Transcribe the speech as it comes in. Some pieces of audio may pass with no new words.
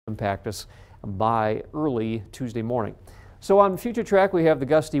impact us by early Tuesday morning. So on Future Track, we have the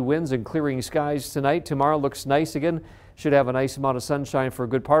gusty winds and clearing skies tonight. Tomorrow looks nice again. Should have a nice amount of sunshine for a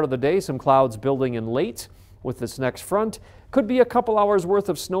good part of the day. Some clouds building in late with this next front. Could be a couple hours worth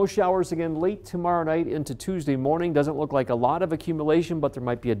of snow showers again late tomorrow night into Tuesday morning. Doesn't look like a lot of accumulation, but there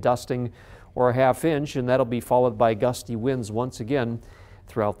might be a dusting or a ½ inch, and that'll be followed by gusty winds once again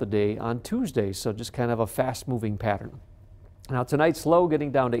throughout the day on Tuesday. So just kind of a fast moving pattern. Now tonight's low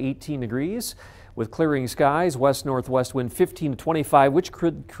getting down to 18 degrees with clearing skies, west-northwest wind 15 to 25, which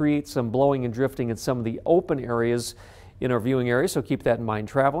could create some blowing and drifting in some of the open areas in our viewing area, so keep that in mind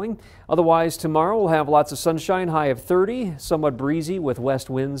traveling. Otherwise, tomorrow we'll have lots of sunshine, high of 30, somewhat breezy with west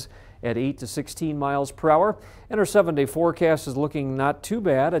winds at 8 to 16 miles per hour. And our 7-day forecast is looking not too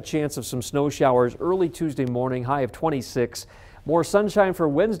bad. A chance of some snow showers early Tuesday morning, high of 26. More sunshine for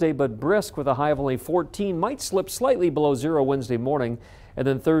Wednesday, but brisk with a high of only 14. Might slip slightly below zero Wednesday morning. And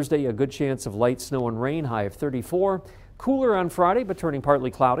then Thursday, a good chance of light snow and rain, high of 34. Cooler on Friday, but turning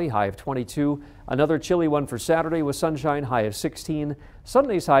partly cloudy, high of 22. Another chilly one for Saturday with sunshine, high of 16.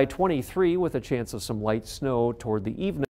 Sunday's high 23 with a chance of some light snow toward the evening.